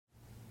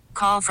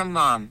call from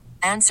mom.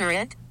 Answer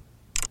it.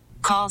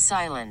 Call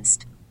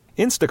silenced.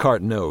 Instacart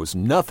knows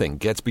nothing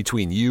gets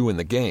between you and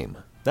the game.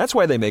 That's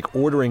why they make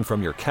ordering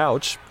from your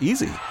couch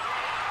easy.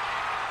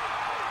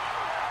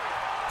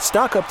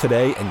 Stock up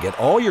today and get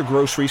all your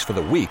groceries for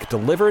the week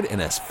delivered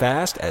in as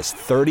fast as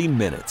 30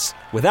 minutes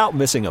without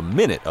missing a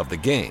minute of the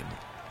game.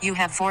 You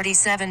have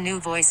 47 new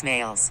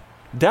voicemails.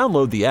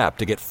 Download the app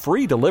to get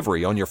free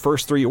delivery on your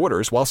first 3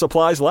 orders while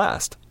supplies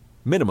last.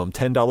 Minimum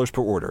 $10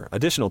 per order.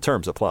 Additional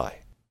terms apply.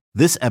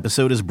 This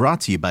episode is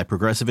brought to you by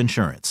Progressive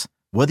Insurance.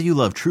 Whether you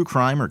love true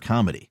crime or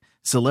comedy,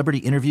 celebrity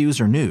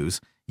interviews or news,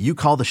 you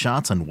call the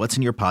shots on what's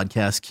in your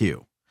podcast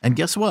queue. And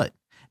guess what?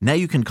 Now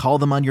you can call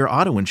them on your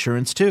auto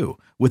insurance too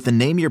with the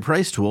Name Your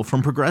Price tool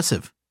from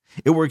Progressive.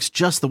 It works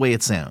just the way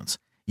it sounds.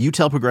 You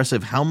tell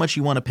Progressive how much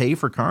you want to pay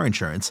for car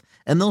insurance,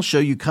 and they'll show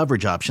you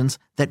coverage options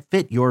that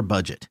fit your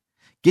budget.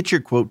 Get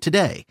your quote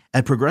today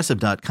at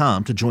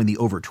Progressive.com to join the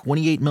over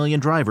 28 million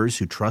drivers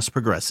who trust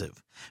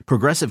Progressive.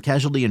 Progressive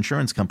Casualty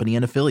Insurance Company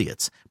and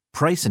Affiliates.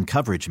 Price and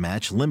coverage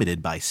match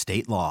limited by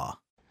state law.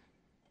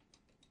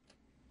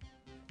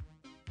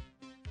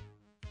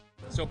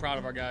 So proud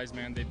of our guys,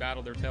 man. They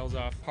battled their tails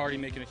off. Hardy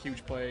making a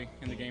huge play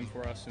in the game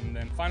for us. And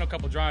then final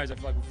couple drives, I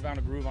feel like we found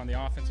a groove on the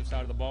offensive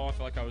side of the ball. I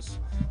feel like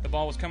the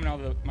ball was coming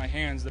out of my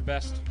hands the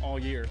best all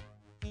year.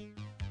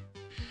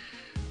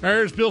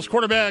 There's Bills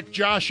quarterback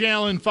Josh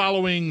Allen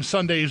following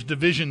Sunday's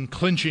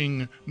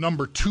division-clinching,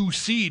 number 2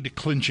 seed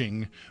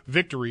clinching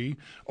victory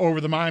over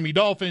the Miami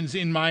Dolphins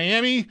in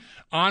Miami.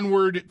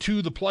 Onward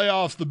to the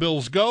playoffs, the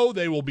Bills go.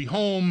 They will be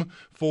home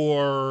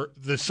for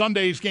the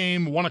Sunday's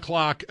game, 1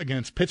 o'clock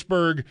against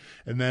Pittsburgh,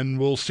 and then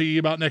we'll see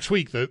about next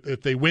week.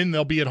 If they win,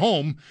 they'll be at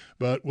home,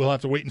 but we'll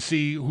have to wait and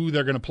see who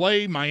they're going to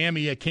play.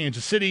 Miami at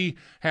Kansas City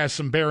has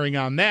some bearing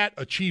on that.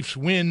 A Chiefs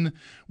win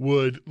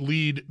would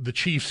lead the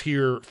Chiefs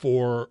here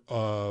for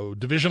a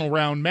divisional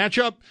round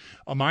matchup.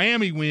 A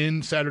Miami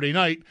win Saturday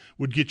night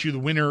would get you the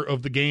winner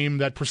of the game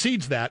that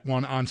precedes that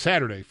one on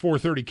Saturday,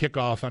 4:30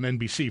 kickoff on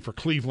NBC for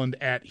Cleveland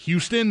at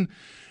Houston.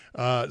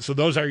 So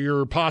those are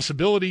your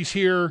possibilities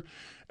here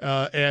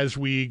as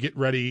we get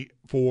ready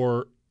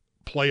for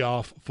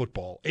playoff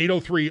football.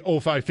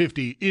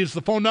 803-0550 is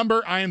the phone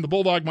number. I am the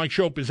Bulldog. Mike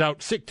Shope is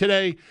out sick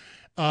today.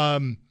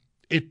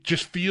 It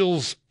just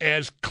feels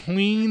as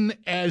clean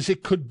as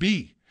it could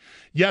be.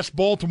 Yes,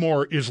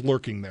 Baltimore is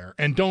lurking there.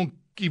 And don't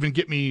even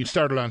get me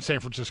started on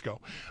San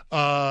Francisco.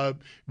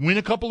 Win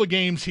a couple of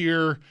games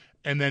here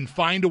and then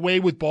find a way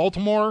with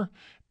Baltimore.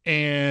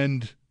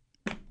 And,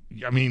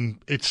 I mean,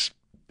 it's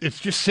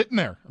just sitting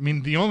there. I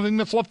mean, the only thing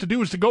that's left to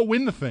do is to go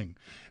win the thing.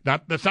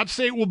 That's not to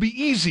say it will be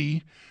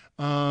easy,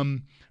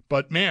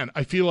 but, man,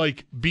 I feel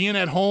like being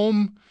at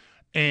home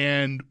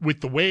and with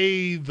the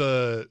way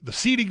the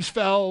seedings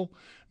fell,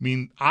 I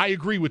mean, I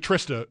agree with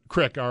Trista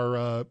Crick,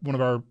 one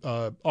of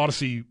our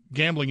Odyssey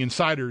gambling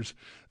insiders.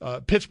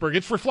 Pittsburgh,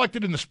 it's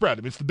reflected in the spread.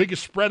 I mean, it's the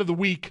biggest spread of the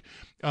week.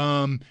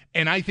 And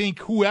I think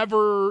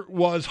whoever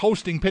was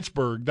hosting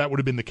Pittsburgh, that would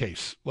have been the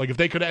case. Like if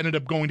they could have ended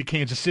up going to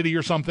Kansas City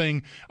or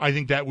something, I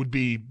think that would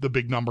be the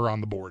big number on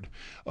the board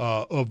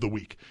of the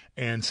week.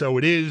 And so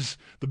it is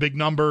the big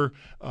number.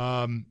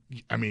 I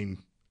mean,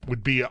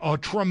 would be a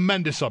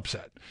tremendous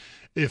upset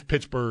if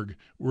Pittsburgh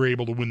were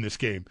able to win this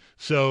game.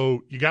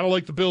 So you got to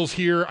like the Bills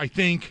here, I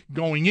think,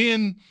 going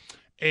in.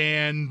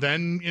 And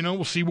then,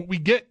 we'll see what we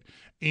get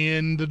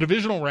in the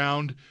divisional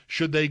round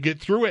should they get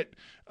through it.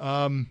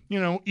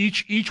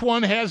 Each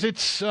one has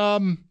its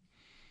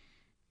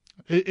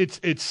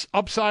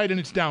upside and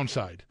its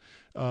downside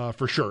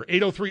for sure.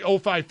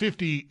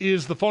 803-0550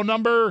 is the phone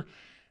number.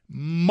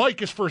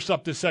 Mike is first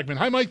up this segment.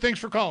 Hi, Mike. Thanks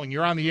for calling.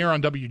 You're on the air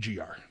on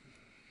WGR.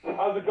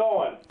 How's it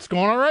going? It's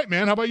going all right,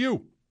 man. How about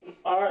you?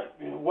 All right.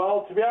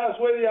 Well, to be honest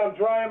with you, I'm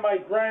drying my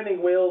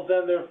grinding wheels,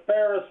 and they're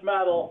ferrous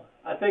metal.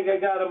 I think I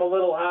got them a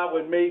little hot,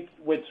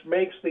 which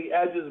makes the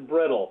edges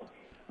brittle.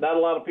 Not a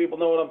lot of people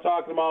know what I'm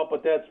talking about,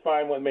 but that's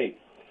fine with me.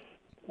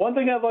 One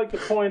thing I'd like to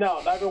point out,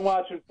 and I've been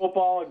watching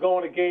football and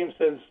going to games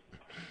since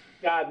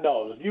God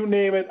knows. You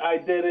name it, I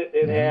did it.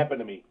 It happened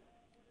to me.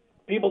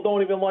 People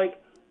don't even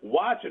like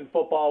watching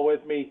football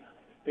with me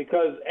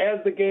because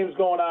as the game's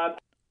going on,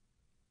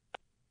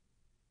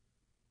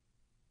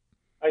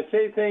 I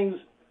say things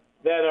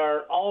that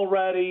are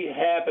already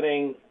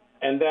happening,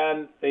 and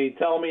then they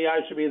tell me I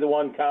should be the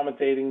one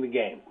commentating the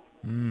game.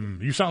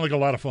 You sound like a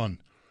lot of fun.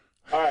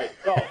 All right,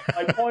 so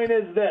my point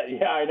is this.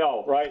 Yeah, I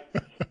know, right?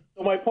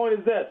 So my point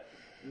is this.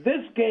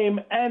 This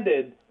game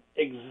ended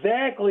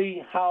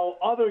exactly how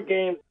other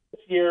games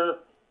this year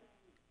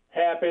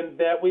happened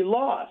that we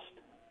lost.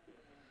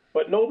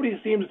 But nobody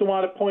seems to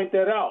want to point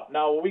that out.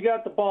 Now, when we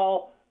got the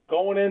ball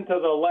going into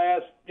the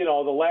last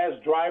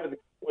drive of the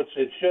game, which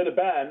it should have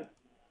been,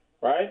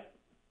 right?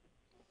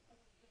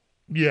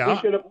 Yeah. We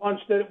should have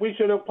punched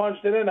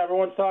it in.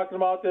 Everyone's talking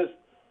about this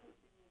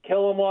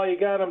kill them while you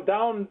got them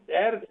down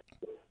attitude.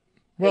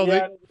 Well,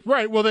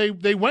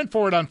 they went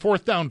for it on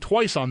fourth down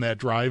twice on that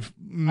drive,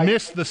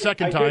 missed the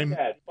second time.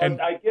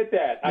 I get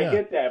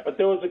that. But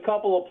there was a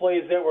couple of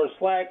plays that were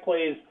slack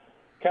plays,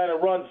 kind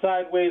of run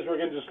sideways.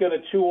 We're just going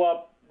to chew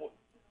up.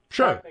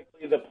 Sure. Technically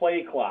the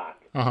play clock.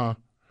 Uh-huh.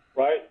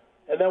 Right?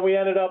 And then we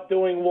ended up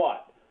doing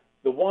what?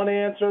 The one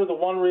answer, the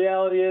one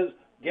reality is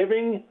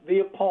giving the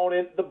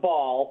opponent the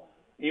ball,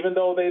 even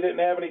though they didn't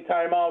have any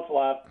timeouts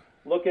left.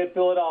 Look at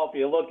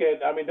Philadelphia.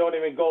 Don't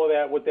even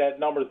go with that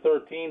number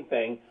 13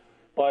 thing.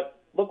 But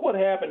look what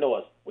happened to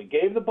us. We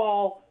gave the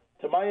ball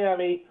to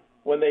Miami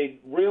when they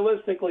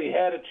realistically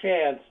had a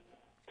chance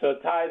to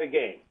tie the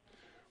game,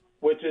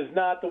 which is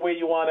not the way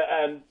you want to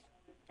end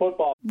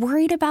football.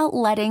 Worried about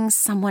letting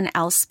someone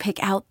else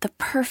pick out the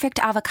perfect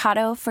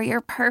avocado for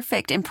your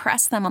perfect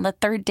impress them on the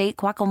third date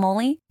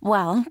guacamole?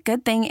 Well,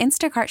 good thing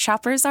Instacart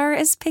shoppers are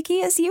as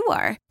picky as you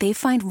are. They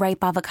find ripe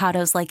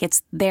avocados like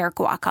it's their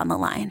guac on the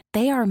line.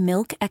 They are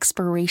milk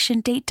expiration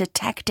date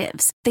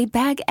detectives. They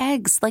bag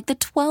eggs like the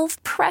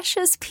 12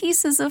 precious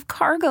pieces of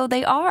cargo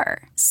they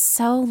are.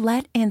 So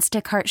let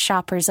Instacart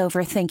shoppers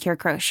overthink your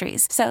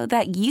groceries so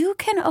that you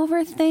can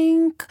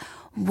overthink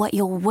what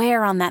you'll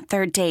wear on that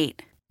third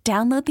date.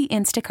 Download the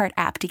Instacart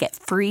app to get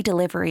free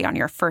delivery on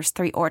your first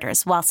 3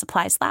 orders while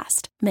supplies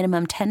last.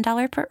 Minimum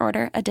 $10 per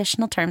order.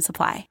 Additional terms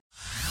apply.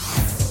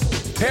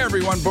 Hey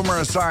everyone, Boomer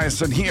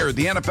Esiason here.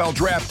 The NFL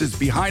Draft is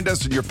behind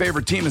us and your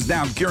favorite team is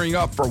now gearing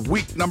up for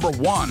week number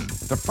 1.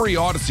 The free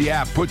Odyssey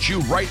app puts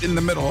you right in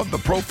the middle of the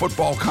pro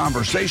football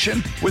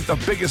conversation with the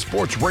biggest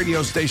sports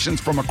radio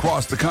stations from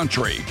across the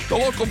country. The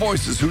local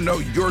voices who know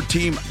your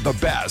team the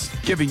best,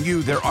 giving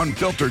you their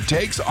unfiltered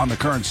takes on the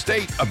current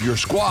state of your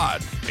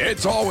squad.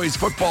 It's always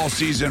football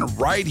season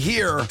right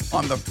here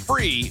on the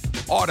free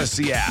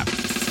Odyssey app.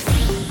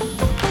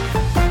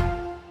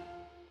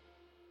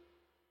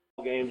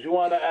 Games. You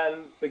want to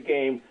end the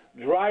game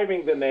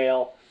driving the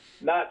nail,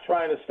 not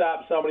trying to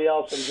stop somebody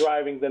else from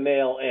driving the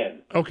nail in.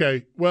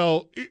 Okay,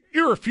 well,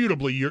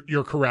 irrefutably,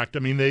 you're correct. I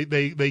mean,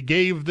 they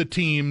gave the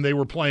team they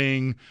were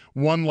playing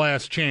one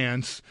last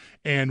chance,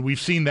 and we've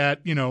seen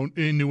that,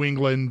 in New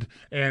England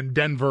and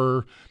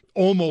Denver,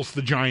 almost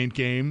the Giant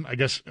game, I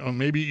guess,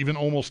 maybe even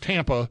almost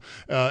Tampa,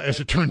 as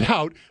it turned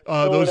out.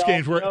 Those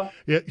games were,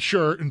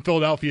 in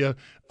Philadelphia.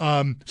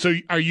 So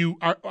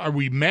are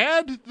we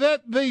mad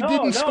that they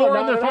didn't score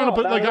on their final?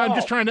 But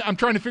I'm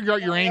trying to figure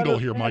out your angle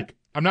here, Mike.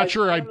 I'm not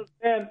sure. I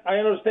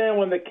understand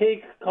when the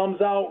cake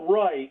comes out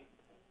right,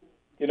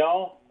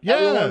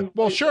 Yeah.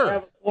 Well,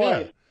 sure.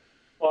 Yeah.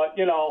 But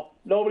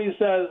nobody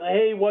says,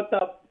 "Hey, what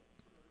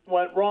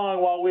went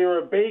wrong while we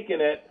were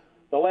baking it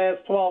the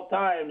last 12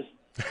 times?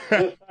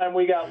 This time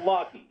we got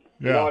lucky."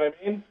 You know what I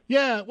mean?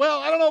 Yeah,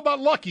 well, I don't know about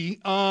lucky,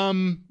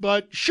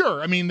 but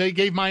sure. I mean, they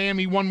gave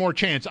Miami one more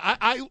chance.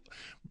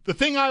 The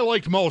thing I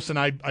liked most, and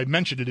I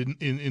mentioned it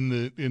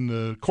in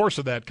the course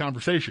of that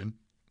conversation,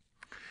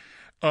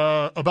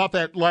 about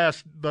that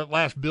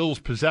last Bills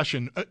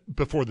possession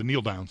before the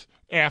kneel downs,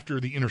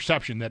 after the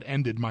interception that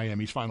ended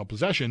Miami's final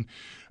possession,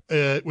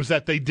 was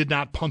that they did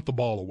not punt the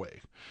ball away.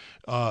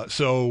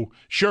 So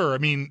sure, I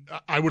mean,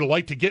 I would have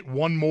liked to get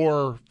one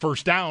more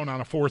first down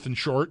on a 4th and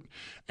short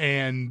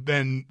and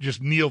then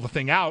just kneel the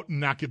thing out and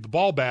not give the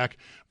ball back.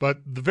 But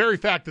the very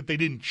fact that they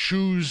didn't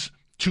choose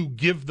to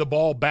give the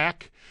ball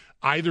back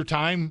either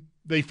time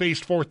they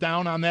faced 4th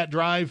down on that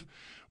drive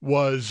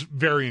was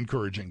very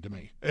encouraging to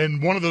me.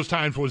 And one of those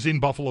times was in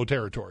Buffalo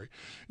territory.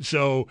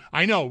 So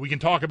I know we can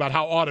talk about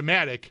how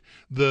automatic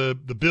the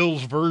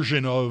Bills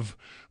version of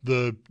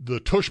the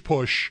tush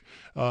push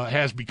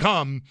has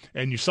become,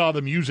 and you saw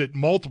them use it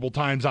multiple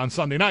times on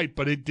Sunday night,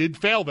 but it did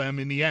fail them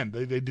in the end.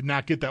 They did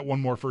not get that one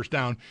more first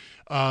down.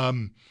 I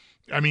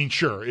mean,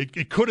 sure,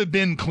 it could have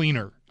been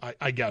cleaner,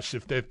 I guess,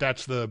 if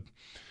that's the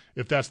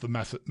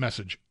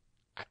message.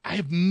 I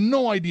have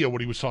no idea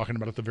what he was talking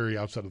about at the very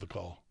outset of the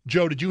call.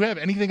 Joe, did you have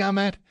anything on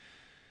that?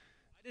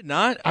 I did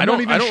not. I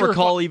don't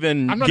recall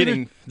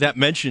getting that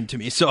mentioned to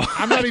me. So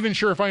I'm not even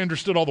sure if I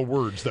understood all the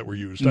words that were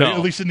used. No.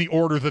 At least in the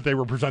order that they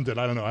were presented.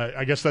 I don't know.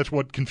 I guess that's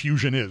what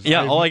confusion is.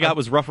 Yeah, all I got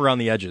was rough around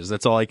the edges.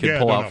 That's all I could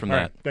pull out from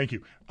that. Right, thank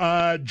you.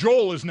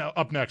 Joel is now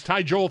up next.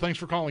 Hi, Joel. Thanks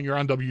for calling. You're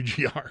on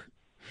WGR.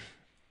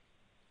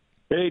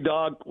 Hey,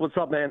 dog. What's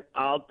up, man?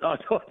 I'll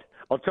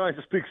try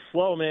to speak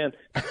slow, man.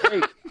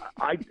 Hey,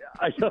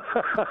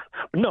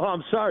 no,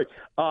 I'm sorry.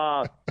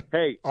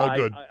 Hey,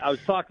 good. I was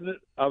talking to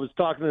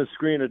the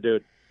screener,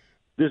 dude.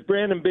 This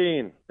Brandon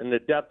Beane and the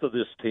depth of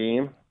this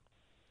team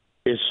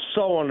is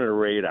so under the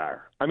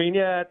radar. I mean,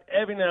 yeah,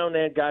 every now and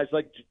then guys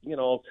like,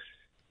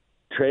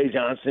 Trey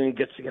Johnson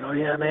gets,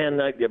 yeah,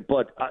 man.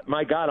 But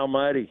my God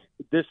almighty,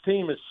 this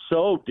team is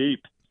so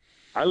deep.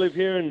 I live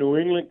here in New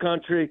England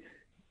country.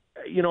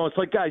 It's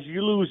like, guys,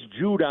 you lose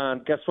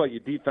Judon, guess what? Your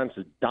defense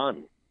is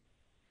done.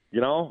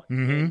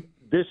 Mm-hmm.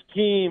 This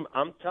team,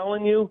 I'm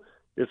telling you,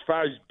 as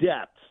far as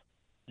depth,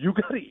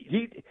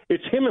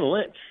 it's him and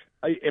Lynch,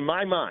 in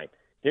my mind.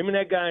 Him and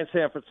that guy in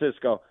San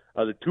Francisco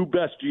are the 2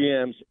 best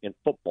GMs in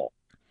football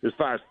as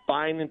far as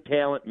finding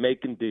talent,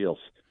 making deals.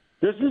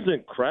 This is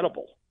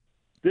incredible.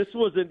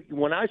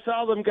 When I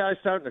saw them guys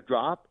starting to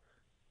drop,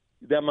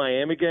 that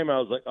Miami game, I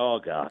was like, oh,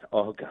 God,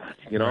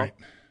 Right.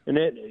 And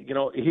then,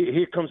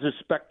 here comes this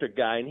Spectre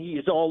guy, and he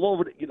is all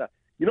over it. You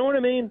know what I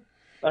mean?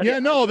 Yeah,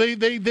 no,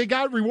 they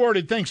got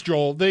rewarded. Thanks,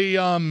 Joel.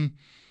 The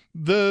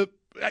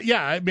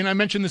yeah, I mean, I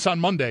mentioned this on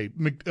Monday.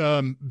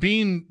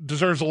 Bean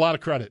deserves a lot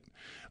of credit.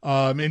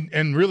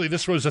 And really,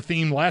 this was a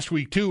theme last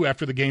week, too,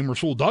 after the game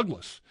Rasul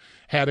Douglas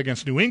had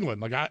against New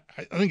England. Like, I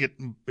think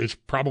it's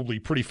probably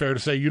pretty fair to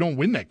say you don't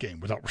win that game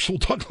without Rasul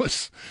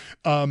Douglas.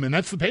 And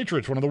that's the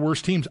Patriots, one of the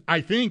worst teams.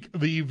 I think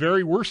the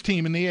very worst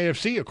team in the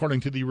AFC, according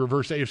to the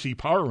reverse AFC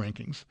power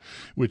rankings,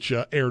 which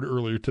aired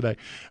earlier today.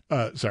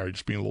 Sorry,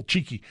 just being a little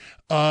cheeky.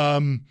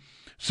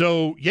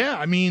 So, yeah,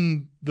 I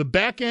mean, the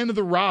back end of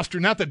the roster,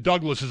 not that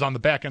Douglas is on the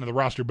back end of the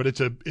roster, but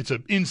it's a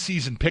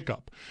in-season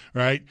pickup,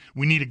 right?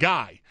 We need a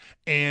guy.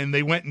 And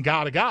they went and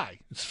got a guy.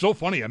 It's so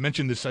funny. I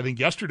mentioned this, I think,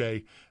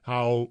 yesterday,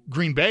 how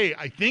Green Bay,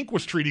 I think,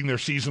 was treating their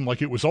season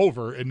like it was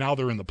over, and now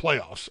they're in the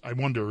playoffs. I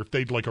wonder if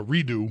they'd like a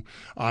redo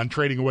on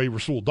trading away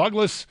Rasul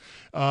Douglas.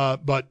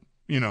 But,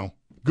 you know,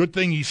 good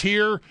thing he's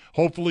here.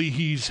 Hopefully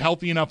he's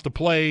healthy enough to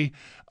play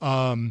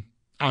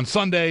on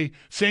Sunday.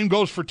 Same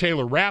goes for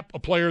Taylor Rapp, a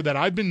player that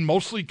I've been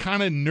mostly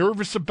kind of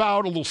nervous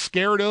about, a little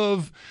scared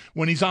of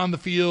when he's on the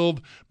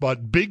field,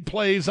 but big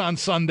plays on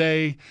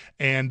Sunday,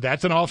 and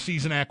that's an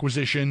offseason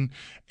acquisition.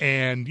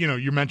 And, you know,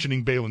 you're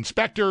mentioning Balin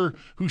Spector,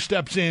 who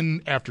steps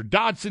in after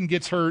Dodson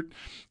gets hurt,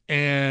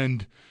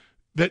 and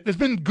there's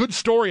been good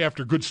story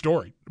after good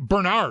story.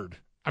 Bernard,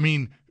 I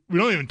mean, we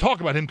don't even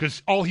talk about him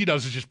because all he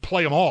does is just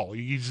play them all.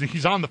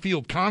 He's on the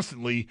field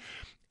constantly,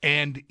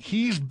 and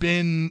he's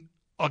been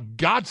a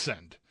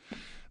godsend. I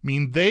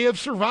mean, they have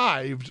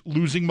survived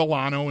losing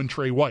Milano and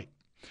Trey White.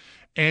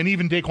 And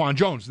even Daquan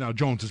Jones. Now,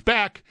 Jones is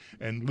back,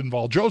 and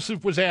Linval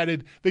Joseph was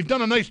added. They've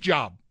done a nice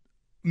job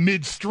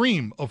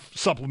midstream of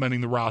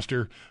supplementing the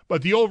roster,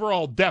 but the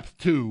overall depth,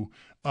 too.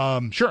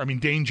 Sure, I mean,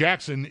 Dane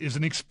Jackson is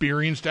an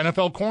experienced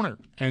NFL corner.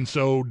 And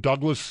so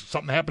Douglas,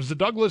 something happens to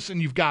Douglas,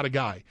 and you've got a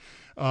guy.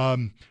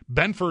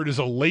 Benford is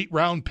a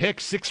late-round pick,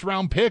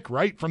 6th-round pick,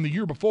 right, from the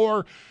year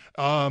before.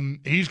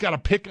 He's got a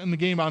pick in the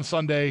game on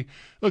Sunday.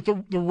 Look,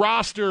 the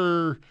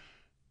roster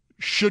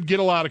should get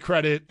a lot of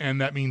credit,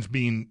 and that means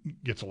Bean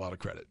gets a lot of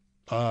credit.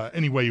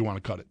 Any way you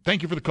want to cut it.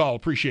 Thank you for the call.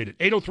 Appreciate it.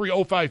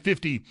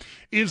 803-0550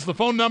 is the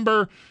phone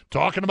number.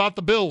 Talking about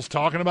the Bills,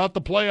 talking about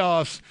the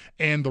playoffs,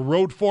 and the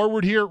road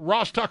forward here.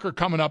 Ross Tucker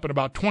coming up in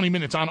about 20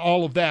 minutes on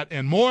all of that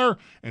and more.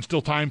 And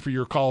still time for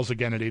your calls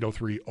again at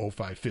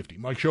 803-0550.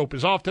 Mike Shope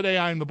is off today.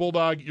 I'm the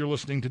Bulldog. You're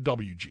listening to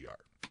WGR.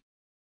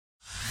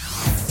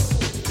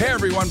 Hey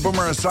everyone,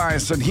 Boomer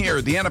Esiason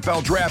here. The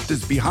NFL Draft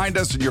is behind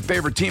us and your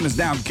favorite team is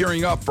now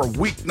gearing up for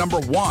week number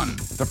 1.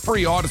 The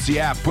free Odyssey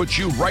app puts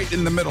you right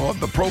in the middle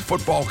of the pro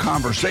football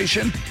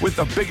conversation with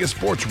the biggest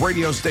sports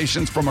radio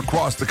stations from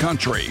across the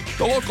country.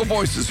 The local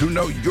voices who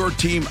know your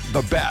team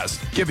the best,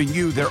 giving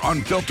you their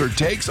unfiltered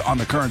takes on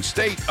the current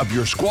state of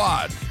your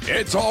squad.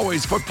 It's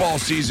always football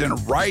season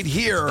right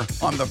here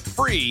on the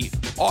free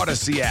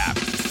Odyssey app.